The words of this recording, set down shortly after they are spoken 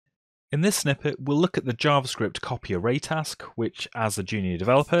In this snippet, we'll look at the JavaScript Copy Array task, which as a junior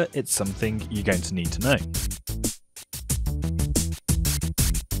developer, it's something you're going to need to know.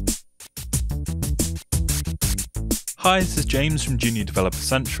 Hi, this is James from Junior Developer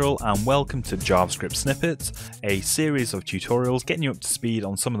Central and welcome to JavaScript Snippets, a series of tutorials getting you up to speed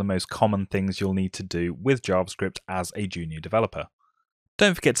on some of the most common things you'll need to do with JavaScript as a junior developer.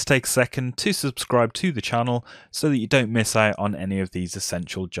 Don't forget to take a second to subscribe to the channel so that you don't miss out on any of these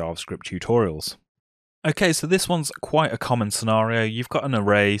essential JavaScript tutorials. Okay, so this one's quite a common scenario. You've got an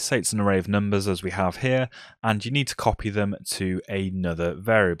array, say it's an array of numbers as we have here, and you need to copy them to another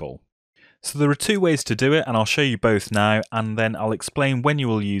variable. So there are two ways to do it, and I'll show you both now, and then I'll explain when you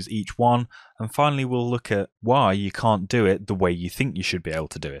will use each one, and finally we'll look at why you can't do it the way you think you should be able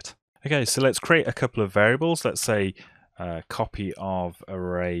to do it. Okay, so let's create a couple of variables. Let's say copy of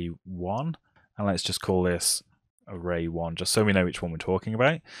array 1, and let's just call this array 1, just so we know which one we're talking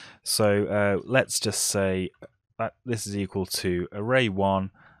about. So let's just say that this is equal to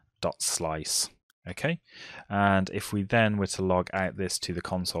array1.slice. Okay, and if we then were to log out this to the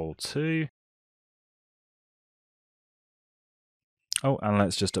console too. Oh, and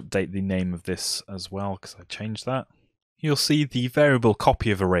let's just update the name of this as well because I changed that. You'll see the variable copy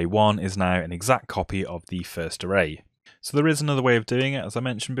of array1 is now an exact copy of the first array. So there is another way of doing it, as I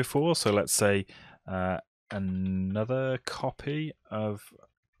mentioned before. So let's say another copy of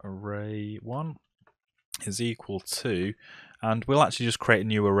array1 is equal to, and we'll actually just create a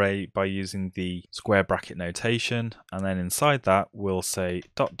new array by using the square bracket notation, and then inside that we'll say ...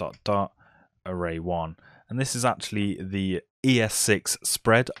 array1, and this is actually the ES6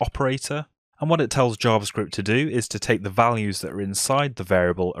 spread operator. And what it tells JavaScript to do is to take the values that are inside the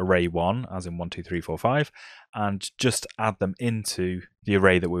variable array1, as in 1, 2, 3, 4, 5, and just add them into the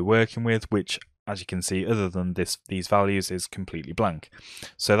array that we're working with, which, as you can see, other than these values, is completely blank.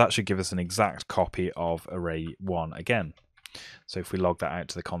 So that should give us an exact copy of array1 again. So if we log that out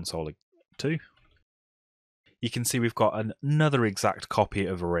to the console too, you can see we've got another exact copy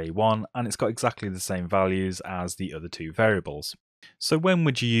of array1, and it's got exactly the same values as the other two variables. So when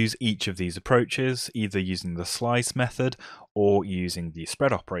would you use each of these approaches, either using the slice method or using the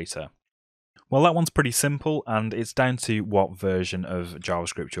spread operator? Well, that one's pretty simple, and it's down to what version of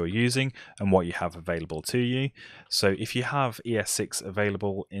JavaScript you're using and what you have available to you. So if you have ES6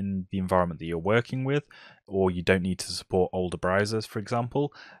 available in the environment that you're working with, or you don't need to support older browsers, for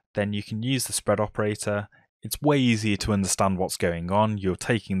example, then you can use the spread operator. It's way easier to understand what's going on. You're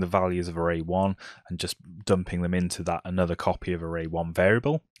taking the values of array1 and just dumping them into that another copy of array1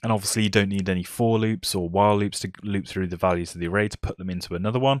 variable. And obviously you don't need any for loops or while loops to loop through the values of the array to put them into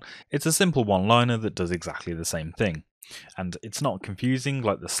another one. It's a simple one-liner that does exactly the same thing. And it's not confusing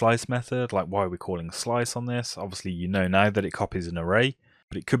like the slice method, like why are we calling slice on this? Obviously you know now that it copies an array,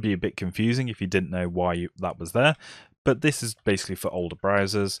 but it could be a bit confusing if you didn't know why that was there. But this is basically for older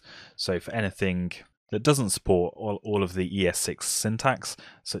browsers. So for anything that doesn't support all of the ES6 syntax,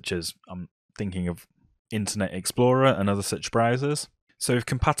 such as I'm thinking of Internet Explorer and other such browsers. So if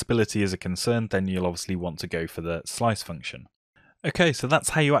compatibility is a concern, then you'll obviously want to go for the slice function. Okay, so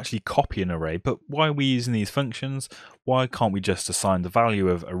that's how you actually copy an array, but why are we using these functions? Why can't we just assign the value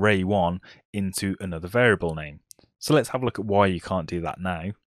of array1 into another variable name? So let's have a look at why you can't do that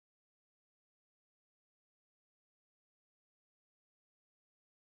now.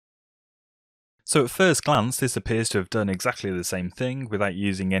 So at first glance, this appears to have done exactly the same thing without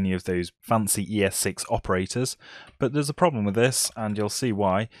using any of those fancy ES6 operators, but there's a problem with this, and you'll see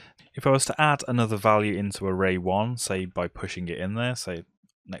why. If I was to add another value into array1, say by pushing it in there, say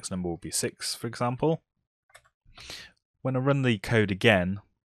next number will be 6, for example, when I run the code again,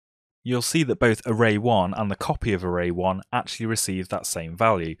 you'll see that both array1 and the copy of array1 actually receive that same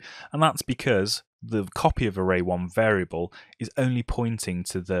value, and that's because the copy of array1 variable is only pointing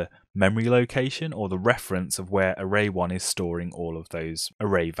to the memory location or the reference of where array1 is storing all of those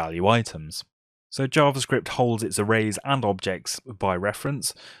array value items. So JavaScript holds its arrays and objects by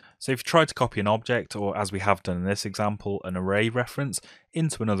reference. So if you try to copy an object, or as we have done in this example, an array reference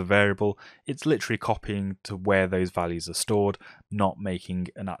into another variable, it's literally copying to where those values are stored, not making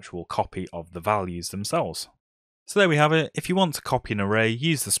an actual copy of the values themselves. So there we have it. If you want to copy an array,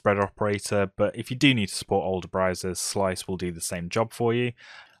 use the spread operator, but if you do need to support older browsers, slice will do the same job for you.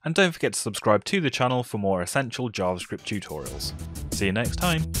 And don't forget to subscribe to the channel for more essential JavaScript tutorials. See you next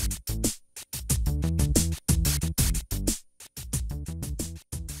time.